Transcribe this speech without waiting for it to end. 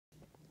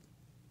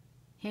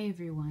Hey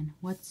everyone,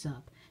 what's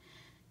up?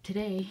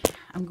 Today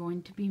I'm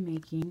going to be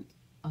making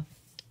a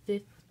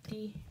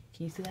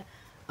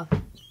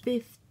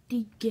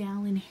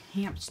 50-gallon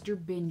hamster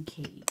bin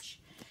cage.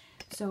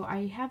 So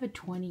I have a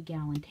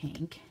 20-gallon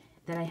tank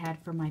that I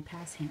had for my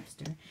past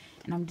hamster,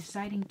 and I'm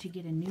deciding to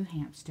get a new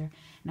hamster,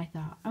 and I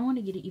thought I want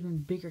to get an even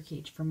bigger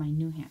cage for my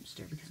new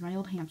hamster because my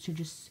old hamster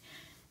just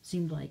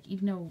seemed like,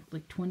 even though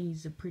like 20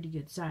 is a pretty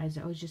good size,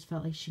 I always just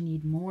felt like she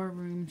needed more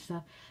room and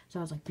stuff. So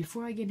I was like,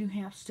 before I get a new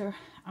hamster,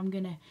 I'm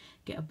gonna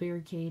get a bigger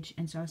cage.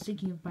 And so I was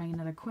thinking of buying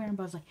another aquarium,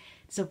 but I was like,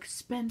 it's so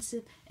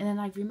expensive. And then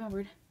I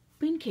remembered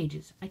bin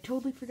cages. I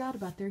totally forgot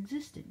about their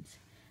existence.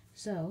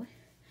 So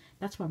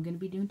that's what I'm gonna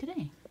be doing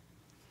today.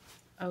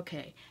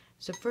 Okay,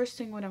 so first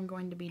thing what I'm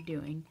going to be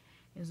doing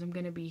is I'm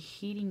gonna be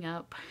heating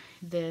up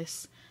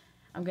this,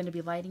 I'm gonna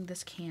be lighting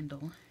this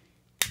candle.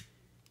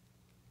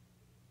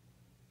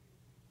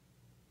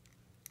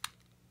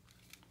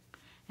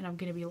 And I'm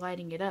going to be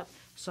lighting it up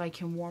so I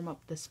can warm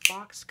up this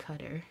box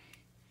cutter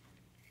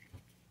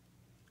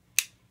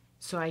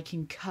so I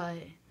can cut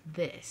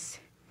this.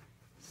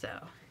 So,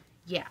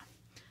 yeah.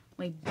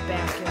 Let me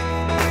back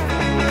up.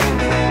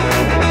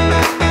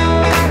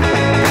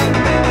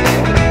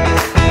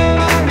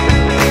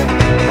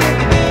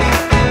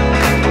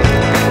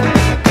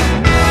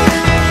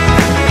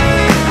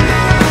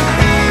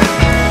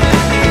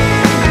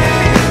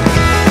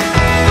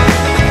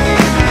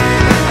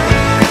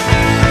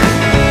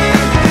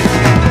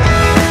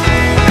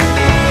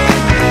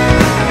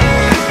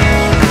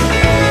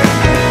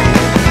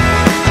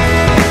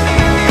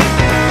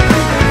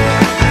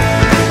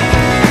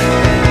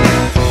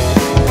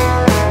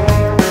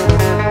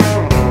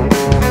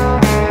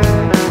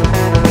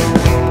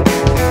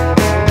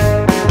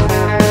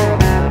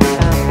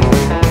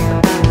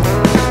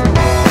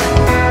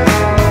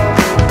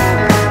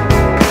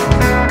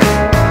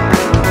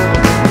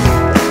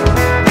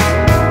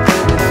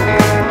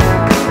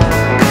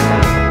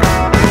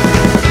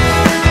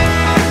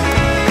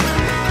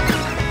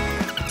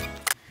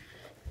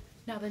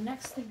 Now the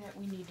next thing that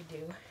we need to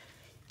do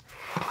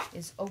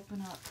is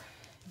open up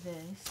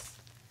this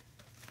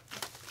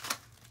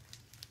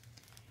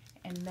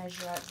and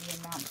measure out the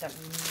amount that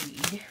we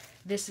need.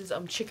 This is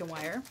chicken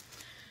wire,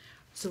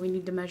 so we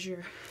need to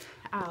measure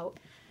out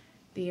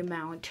the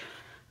amount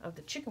of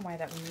the chicken wire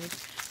that we need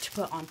to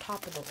put on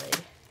top of the lid.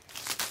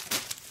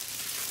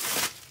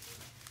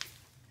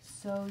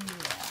 So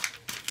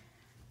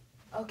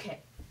yeah. Okay,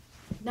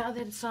 now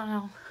that it's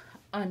all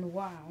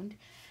unwound,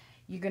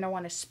 you're going to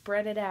want to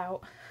spread it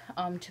out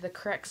to the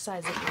correct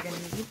size that you're going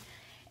to need.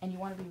 And you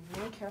want to be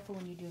really careful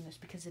when you're doing this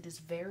because it is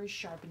very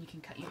sharp and you can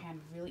cut your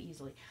hand really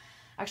easily.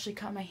 I actually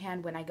cut my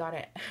hand when I got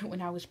it,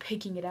 when I was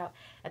picking it out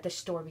at the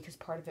store because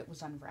part of it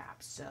was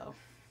unwrapped. So,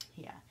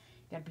 yeah,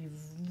 you got to be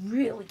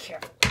really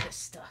careful with this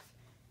stuff.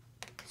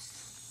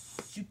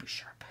 It's super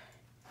sharp.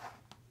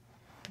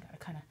 You got to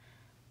kind of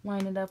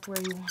line it up where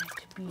you want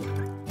it to be.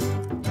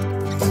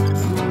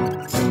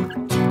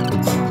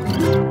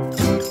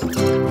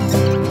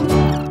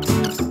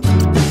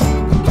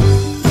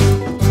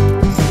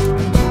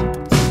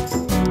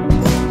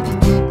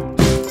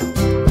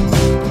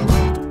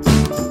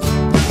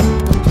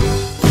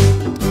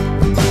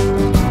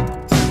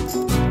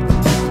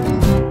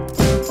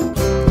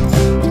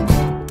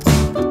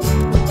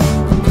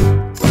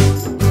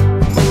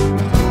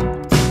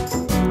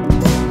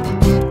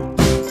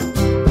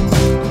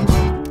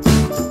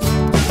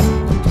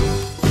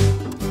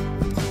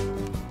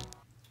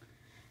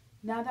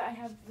 Now that I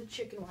have the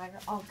chicken wire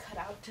all cut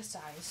out to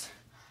size,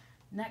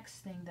 next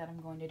thing that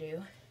I'm going to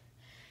do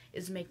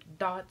is make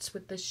dots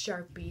with this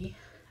Sharpie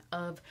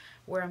of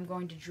where I'm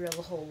going to drill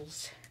the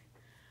holes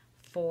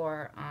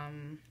for,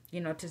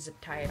 to zip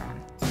tie it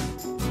on.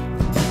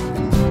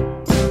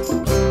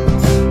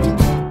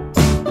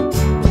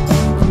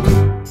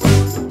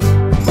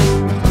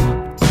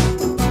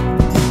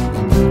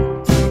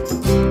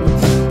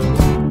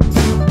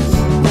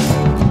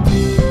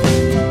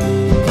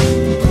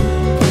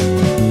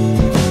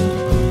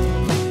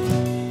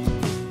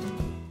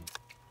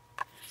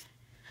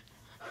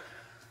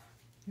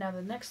 Now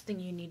the next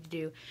thing you need to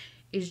do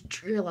is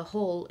drill a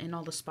hole in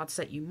all the spots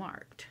that you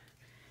marked.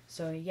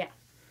 So yeah.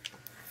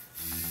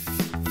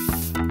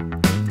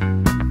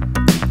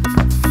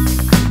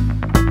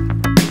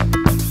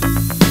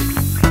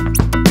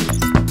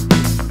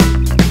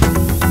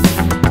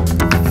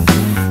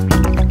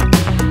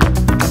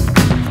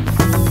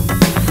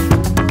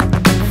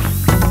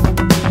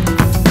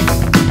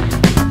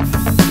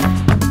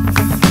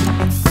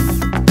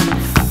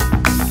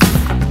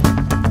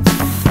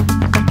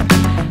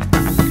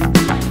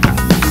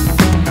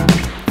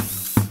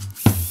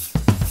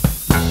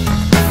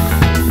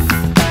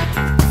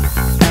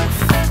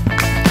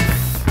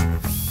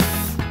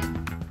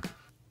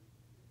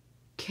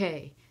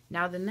 Okay,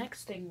 now the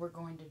next thing we're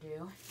going to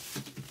do,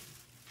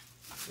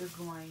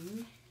 we're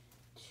going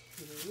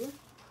to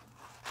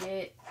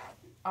get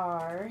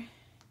our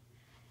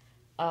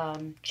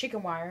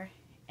chicken wire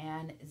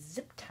and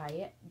zip tie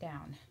it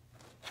down.